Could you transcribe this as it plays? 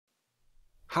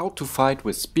How to fight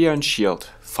with spear and shield,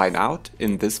 find out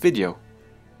in this video.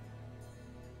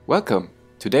 Welcome!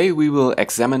 Today we will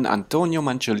examine Antonio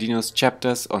Manciolino's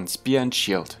chapters on spear and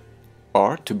shield,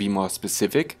 or to be more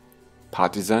specific,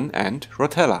 Partisan and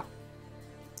Rotella.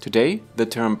 Today the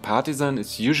term partisan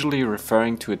is usually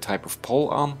referring to a type of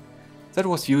polearm that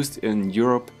was used in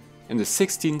Europe in the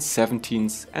 16th,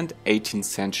 17th and 18th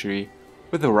century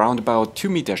with a roundabout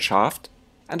 2-meter shaft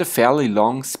and a fairly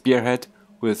long spearhead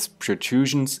with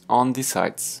protrusions on the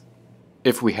sides.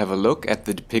 If we have a look at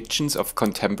the depictions of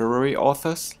contemporary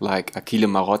authors like Achille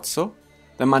Marozzo,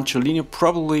 then Manciolino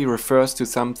probably refers to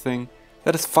something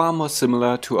that is far more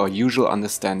similar to our usual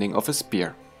understanding of a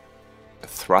spear. A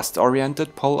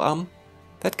thrust-oriented polearm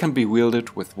that can be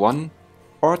wielded with one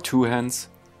or two hands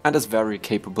and is very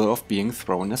capable of being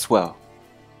thrown as well.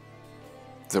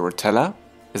 The Rotella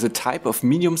is a type of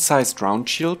medium-sized round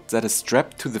shield that is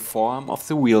strapped to the forearm of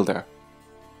the wielder.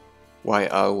 While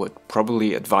I would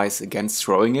probably advise against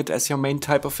throwing it as your main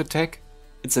type of attack,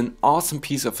 it's an awesome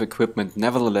piece of equipment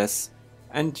nevertheless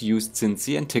and used since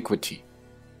the antiquity.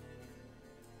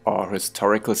 Our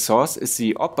historical source is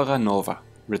the Opera Nova,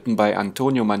 written by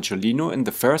Antonio Manciolino in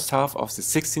the first half of the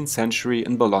 16th century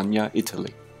in Bologna,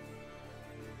 Italy.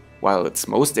 While it's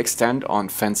most extant on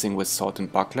fencing with sword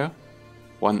and buckler,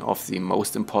 one of the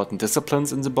most important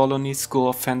disciplines in the Bolognese school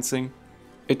of fencing,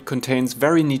 it contains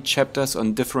very neat chapters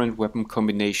on different weapon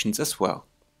combinations as well.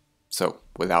 So,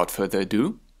 without further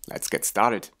ado, let's get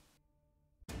started.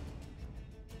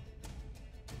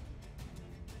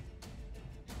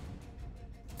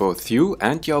 Both you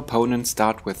and your opponent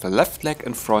start with the left leg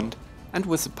in front and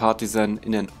with the partisan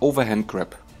in an overhand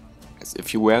grip, as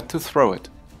if you were to throw it.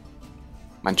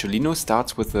 Manciolino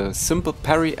starts with a simple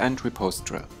parry and riposte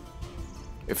drill.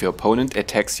 If your opponent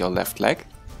attacks your left leg,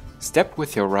 step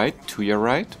with your right to your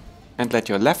right and let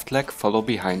your left leg follow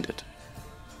behind it.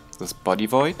 This body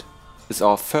void is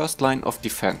our first line of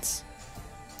defense.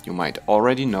 You might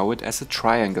already know it as a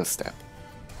triangle step.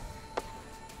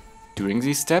 During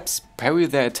these steps, parry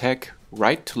their attack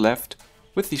right to left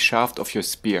with the shaft of your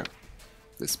spear,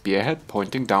 the spearhead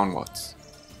pointing downwards.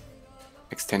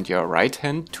 Extend your right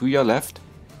hand to your left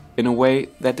in a way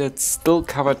that it's still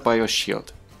covered by your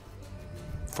shield.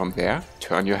 From there,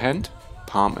 turn your hand,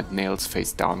 palm and nails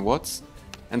face downwards,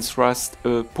 and thrust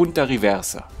a punta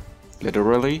riversa,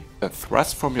 literally a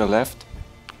thrust from your left,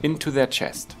 into their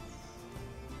chest.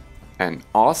 An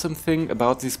awesome thing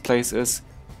about this place is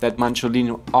that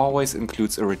Manciolino always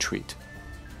includes a retreat.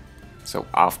 So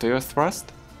after your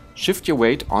thrust, shift your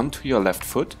weight onto your left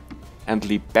foot and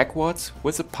leap backwards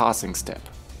with a passing step.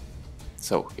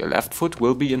 So your left foot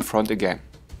will be in front again.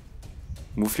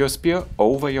 Move your spear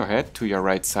over your head to your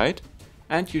right side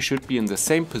and you should be in the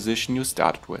same position you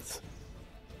started with.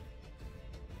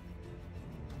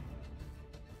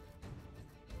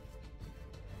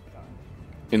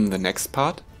 In the next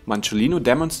part, Manciolino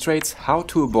demonstrates how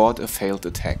to abort a failed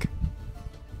attack.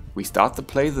 We start the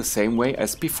play the same way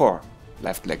as before,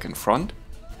 left leg in front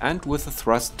and with a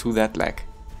thrust to that leg.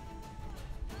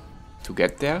 To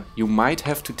get there, you might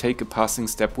have to take a passing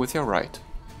step with your right.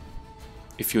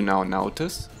 If you now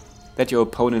notice that your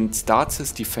opponent starts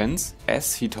his defense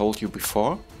as he told you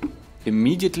before,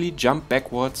 immediately jump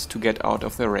backwards to get out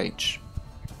of their range.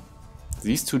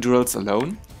 These two drills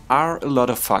alone are a lot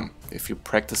of fun if you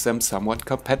practice them somewhat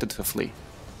competitively.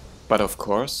 But of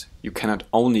course, you cannot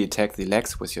only attack the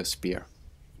legs with your spear.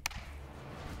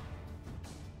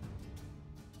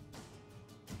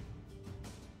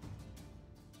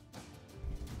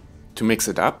 To mix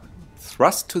it up,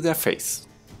 thrust to their face.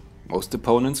 Most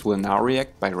opponents will now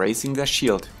react by raising their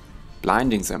shield,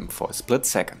 blinding them for a split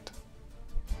second.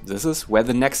 This is where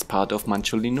the next part of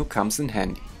Manciolino comes in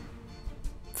handy.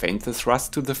 Feint the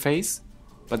thrust to the face,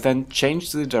 but then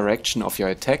change the direction of your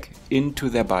attack into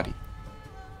their body.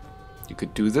 You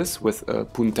could do this with a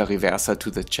punta riversa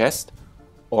to the chest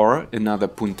or another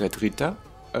punta dritta,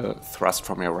 a thrust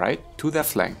from your right, to their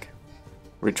flank.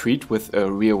 Retreat with a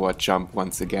rearward jump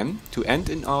once again to end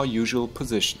in our usual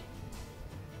position.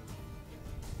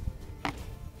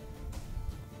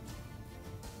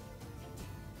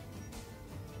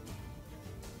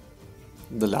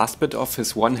 The last bit of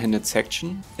his one-handed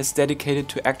section is dedicated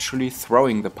to actually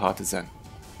throwing the partisan,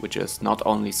 which is not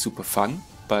only super fun,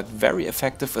 but very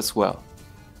effective as well.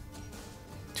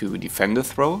 To defend the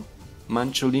throw,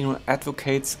 Manciolino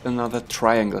advocates another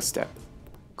triangle step,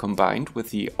 combined with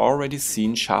the already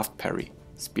seen shaft parry,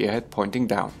 spearhead pointing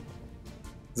down.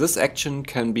 This action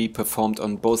can be performed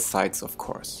on both sides of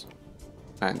course,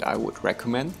 and I would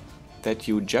recommend that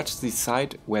you judge the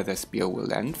side where the spear will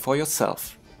land for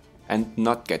yourself, and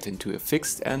not get into a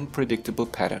fixed and predictable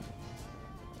pattern.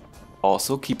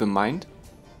 Also keep in mind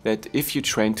that if you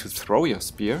train to throw your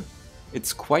spear,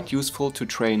 it's quite useful to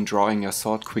train drawing your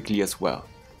sword quickly as well.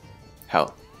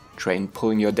 Hell, train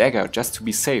pulling your dagger just to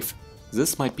be safe.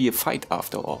 This might be a fight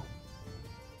after all.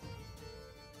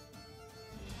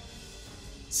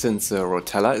 Since the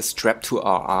rotella is strapped to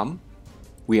our arm,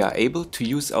 we are able to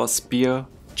use our spear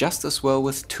just as well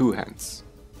with two hands.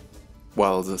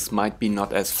 While this might be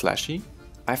not as flashy,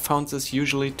 I found this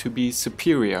usually to be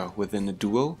superior within a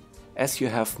duel, as you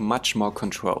have much more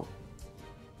control.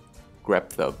 Grab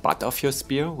the butt of your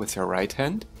spear with your right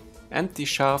hand and the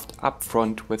shaft up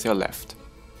front with your left.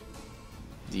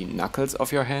 The knuckles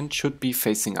of your hand should be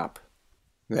facing up.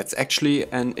 That's actually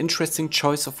an interesting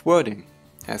choice of wording,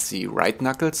 as the right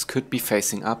knuckles could be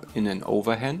facing up in an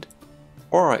overhand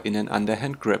or in an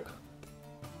underhand grip.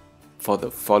 For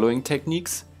the following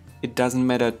techniques, it doesn't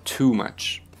matter too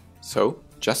much, so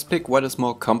just pick what is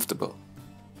more comfortable.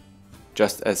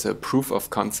 Just as a proof of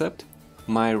concept,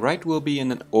 my right will be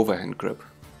in an overhand grip.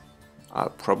 I'll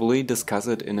probably discuss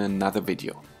it in another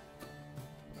video.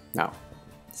 Now,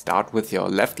 start with your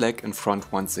left leg in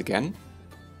front once again.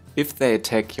 If they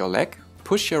attack your leg,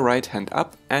 push your right hand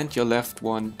up and your left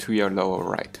one to your lower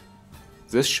right.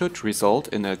 This should result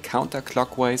in a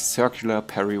counterclockwise circular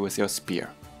parry with your spear.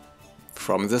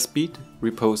 From this beat,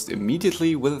 riposte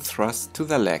immediately with a thrust to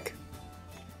the leg.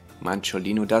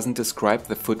 Manciolino doesn't describe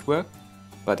the footwork,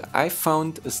 but I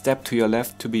found a step to your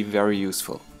left to be very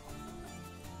useful.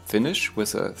 Finish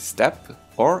with a step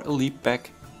or a leap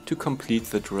back to complete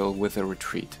the drill with a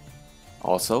retreat.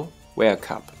 Also, wear a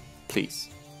cap, please.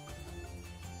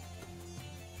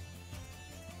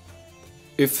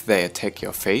 If they attack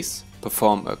your face,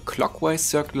 perform a clockwise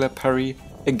circular parry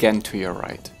again to your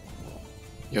right.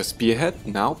 Your spearhead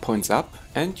now points up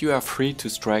and you are free to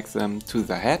strike them to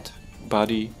the head,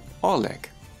 body or leg.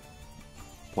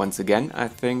 Once again, I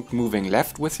think moving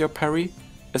left with your parry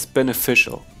is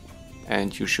beneficial,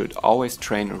 and you should always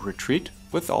train a retreat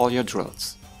with all your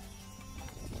drills.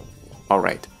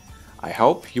 Alright, I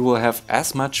hope you will have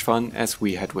as much fun as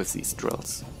we had with these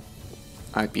drills.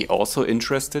 I'd be also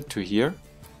interested to hear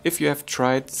if you have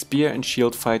tried spear and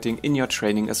shield fighting in your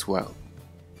training as well.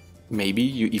 Maybe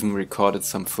you even recorded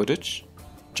some footage?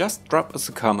 Just drop us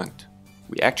a comment.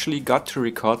 We actually got to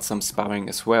record some sparring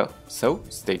as well, so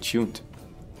stay tuned.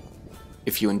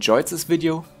 If you enjoyed this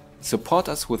video, support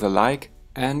us with a like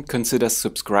and consider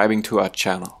subscribing to our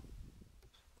channel.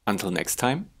 Until next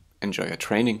time, enjoy your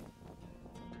training.